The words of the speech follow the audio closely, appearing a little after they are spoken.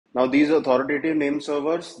Now, these authoritative name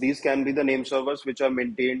servers, these can be the name servers which are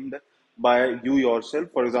maintained by you yourself.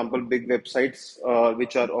 For example, big websites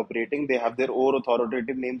which are operating, they have their own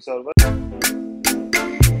authoritative name server.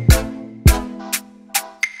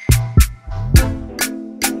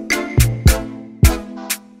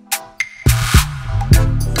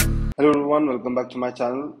 Hello everyone, welcome back to my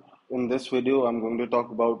channel. In this video, I'm going to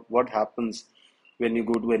talk about what happens when you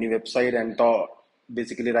go to any website and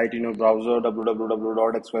basically write in your browser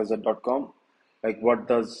www.xyz.com. Like what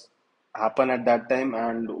does happen at that time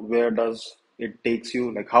and where does it takes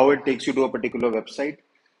you, like how it takes you to a particular website.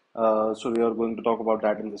 So we are going to talk about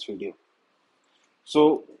that in this video.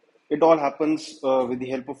 So it all happens with the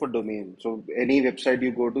help of a domain. So any website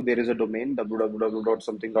you go to, there is a domain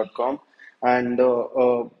www.something.com, and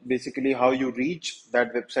basically how you reach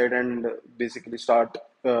that website and basically start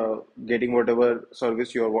getting whatever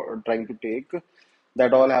service you are trying to take.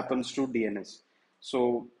 That all happens through DNS.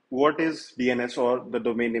 So what is DNS, or the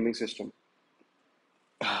domain naming system?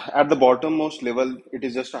 At the bottommost level, it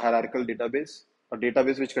is just a database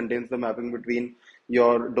which contains the mapping between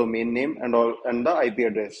your domain name and all and the IP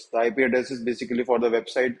address. The IP address is basically for the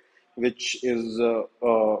website, which is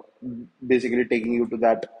basically taking you to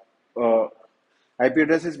that. IP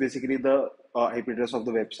address is basically the IP address of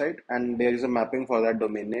the website, and there is a mapping for that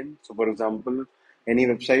domain name. So, for example, any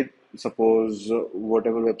website, suppose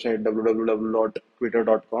whatever website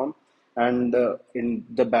www.twitter.com, and in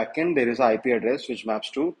the backend there is a IP address which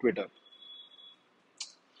maps to Twitter.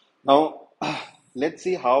 Now, let's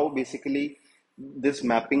see how basically this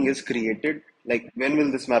mapping is created. Like, when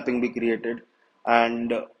will this mapping be created,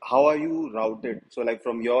 and how are you routed? So, like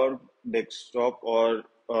from your desktop or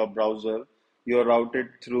browser, you're routed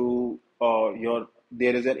through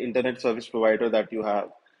there is an internet service provider that you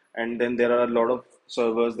have, and then there are a lot of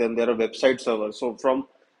servers. Then there are website servers. So, from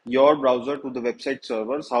your browser to the website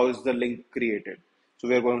servers, how is the link created? So,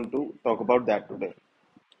 we are going to talk about that today.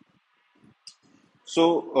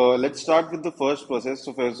 So let's start with the first process.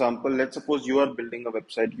 So, for example, let's suppose you are building a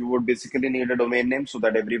website. You would basically need a domain name so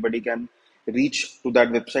that everybody can reach to that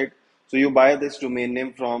website. So you buy this domain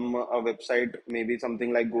name from a website, maybe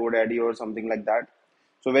something like GoDaddy or something like that.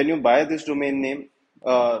 So when you buy this domain name,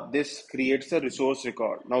 this creates a resource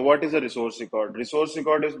record. Now, what is a resource record? Resource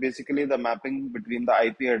record is basically the mapping between the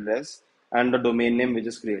IP address and the domain name which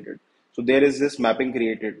is created. So there is this mapping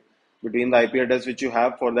created between the IP address which you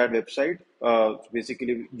have for that website.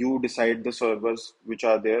 Basically, you decide the servers which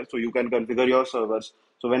are there, so you can configure your servers.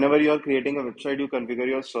 So whenever you are creating a website, you configure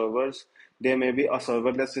your servers. There may be a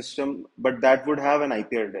serverless system, but that would have an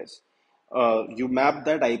IP address. You map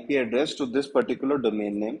that IP address to this particular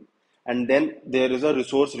domain name, and then there is a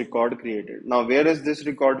resource record created. Now, where is this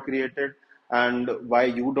record created, and why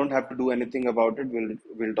you don't have to do anything about it?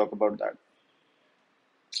 We'll talk about that.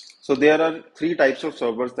 So there are three types of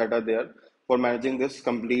servers that are there for managing this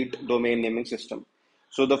complete domain naming system.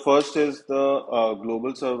 So the first is the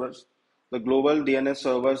global servers. The global DNS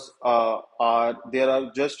servers there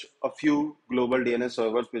are just a few global DNS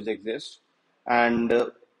servers which exist, and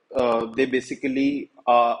they basically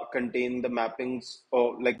contain the mappings,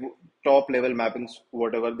 or like top level mappings,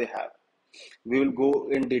 whatever they have. We will go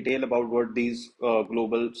in detail about what these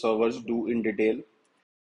global servers do in detail.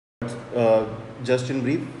 uh, just in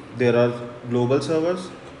brief, there are global servers.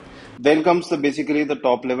 Then comes the basically the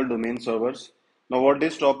top level domain servers. Now, what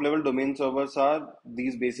these top level domain servers are?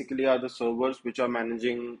 These basically are the servers which are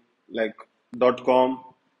managing like .com,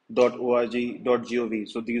 .org, .gov.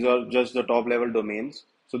 So these are just the top level domains.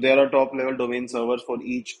 So there are top level domain servers for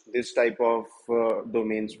each this type of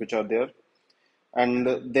domains which are there.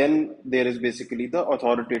 And then there is basically the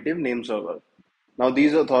authoritative name server. Now,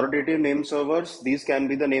 these authoritative name servers, these can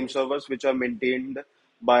be the name servers which are maintained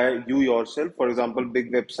by you yourself. For example,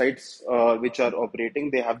 big websites which are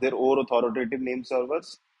operating, they have their own authoritative name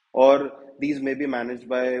servers, or these may be managed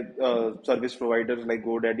by service providers like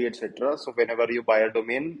GoDaddy, etc. So, whenever you buy a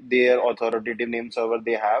domain, their authoritative name server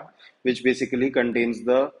they have, which basically contains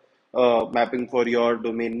the mapping for your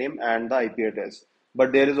domain name and the IP address.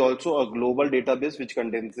 But there is also a global database which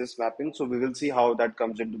contains this mapping. So, we will see how that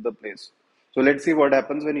comes into the place. So let's see what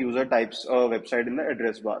happens when user types a website in the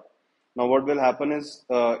address bar. Now what will happen is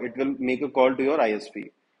it will make a call to your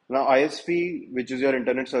ISP. Now ISP, which is your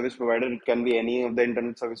internet service provider, it can be any of the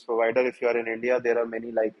internet service provider. If you are in India, there are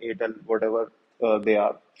many like Airtel, whatever they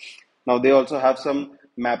are. Now they also have some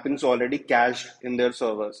mappings already cached in their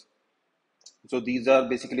servers. So these are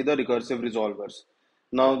basically the recursive resolvers.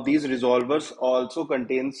 Now these resolvers also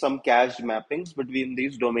contain some cached mappings between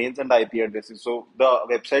these domains and IP addresses. So the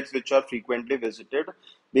websites which are frequently visited,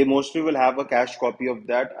 they mostly will have a cached copy of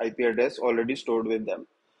that IP address already stored with them.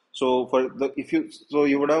 So for the if you so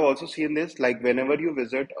you would have also seen this, like whenever you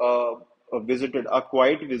visited a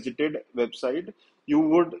quite visited website, you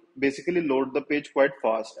would basically load the page quite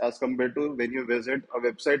fast as compared to when you visit a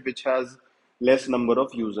website which has less number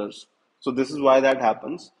of users. So this is why that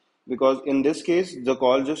happens, because in this case the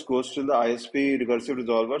call just goes to the ISP recursive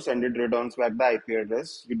resolvers and it returns back the IP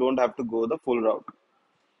address. You don't have to go the full route.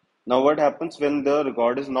 Now, what happens when the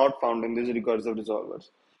record is not found in these recursive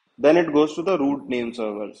resolvers? Then it goes to the root name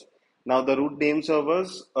servers. Now, the root name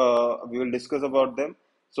servers, we will discuss about them.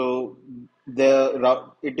 So,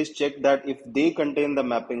 it is checked that if they contain the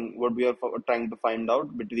mapping, what we are trying to find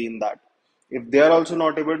out between that. If they are also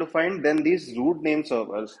not able to find, then these root name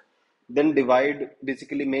servers then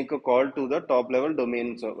basically make a call to the top level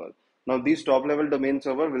domain server. Now, these top level domain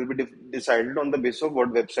server will be decided on the basis of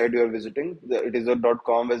what website you are visiting. It is a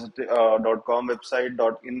 .com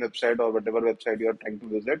website, .in website, or whatever website you are trying to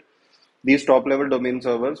visit. These top level domain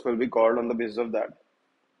servers will be called on the basis of that.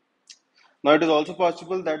 Now, it is also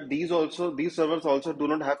possible that these servers also do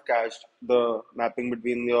not have cached the mapping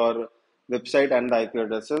between your website and the IP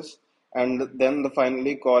addresses, and then the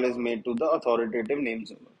finally call is made to the authoritative name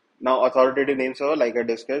server. Now, authoritative name server, like I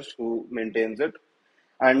discussed, who maintains it,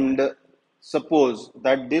 and suppose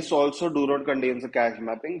that this also do not contains a cache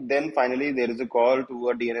mapping, then finally there is a call to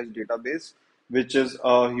a DNS database, which is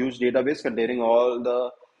a huge database containing all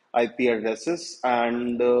the IP addresses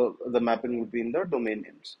and the mapping between the domain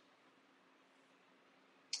names.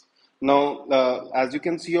 Now, as you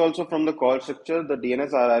can see also from the call structure, the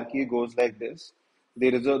DNS hierarchy goes like this.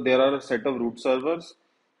 There are a set of root servers,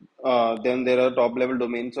 then there are top level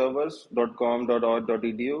domain servers .com, .org,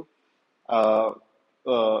 .edu,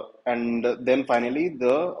 and then finally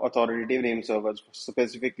the authoritative name servers,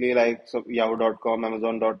 specifically like yahoo.com,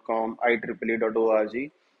 amazon.com,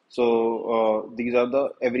 IEEE.org. So these are the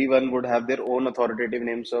everyone would have their own authoritative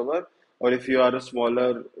name server. Or if you are a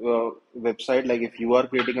smaller website, like if you are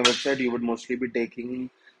creating a website, you would mostly be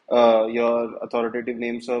taking your authoritative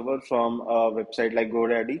name server from a website like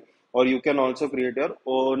GoDaddy, or you can also create your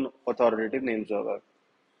own authoritative name server.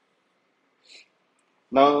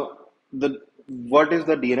 Now, the what is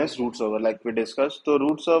the DNS root server? Like we discussed, the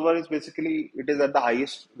root server is basically it is at the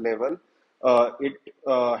highest level. It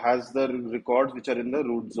has the records which are in the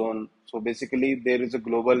root zone. So basically, there is a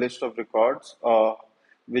global list of records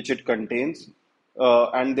which it contains,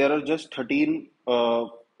 and there are just 13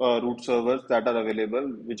 root servers that are available,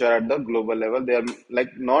 which are at the global level. They are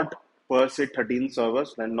like not per se 13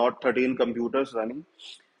 servers and not 13 computers running,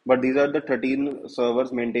 but these are the 13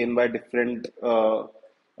 servers maintained by different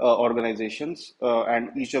organizations,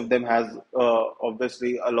 and each of them has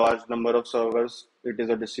obviously a large number of servers. It is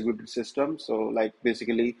a distributed system. So, like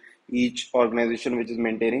basically, each organization which is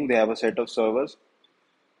maintaining, they have a set of servers.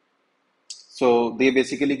 So they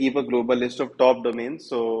basically keep a global list of top domains.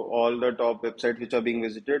 So all the top websites which are being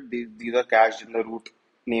visited, these are cached in the root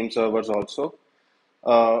name servers also.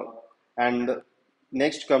 Uh, and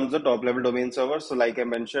next comes the top level domain server. So like I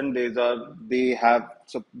mentioned, there are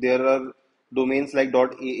domains like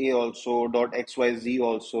 .aa also, .xyz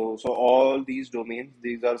also. So all these domains,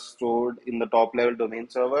 these are stored in the top level domain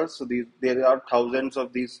servers. So there are thousands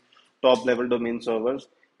of these top level domain servers,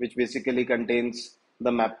 which basically contains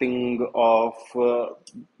the mapping of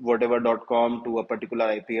whatever .com to a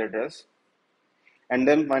particular IP address. And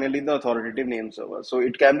then finally the authoritative name server. So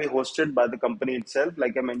it can be hosted by the company itself,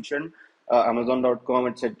 like I mentioned, Amazon.com,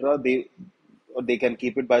 etc. They can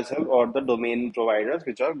keep it by itself, or the domain providers,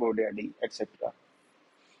 which are GoDaddy, etc.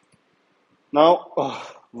 Now,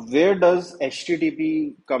 where does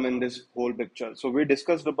HTTP come in this whole picture? So we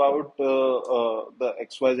discussed about the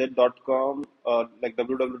xyz.com, like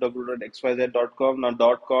www.xyz.com.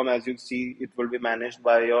 Now, .com, as you see, it will be managed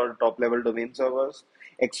by your top level domain servers.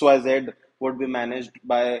 XYZ would be managed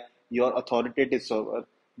by your authoritative server,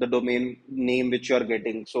 the domain name which you are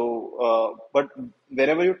getting. So, but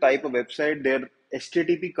wherever you type a website, there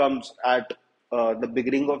HTTP comes at the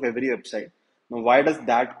beginning of every website. Now, why does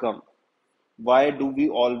that come? Why do we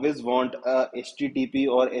always want a HTTP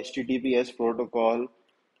or HTTPS protocol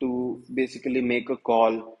to basically make a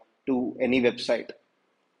call to any website?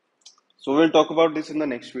 So we'll talk about this in the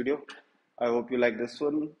next video. I hope you like this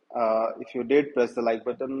one. If you did, press the like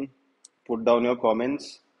button, put down your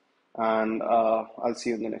comments, and I'll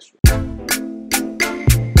see you in the next one.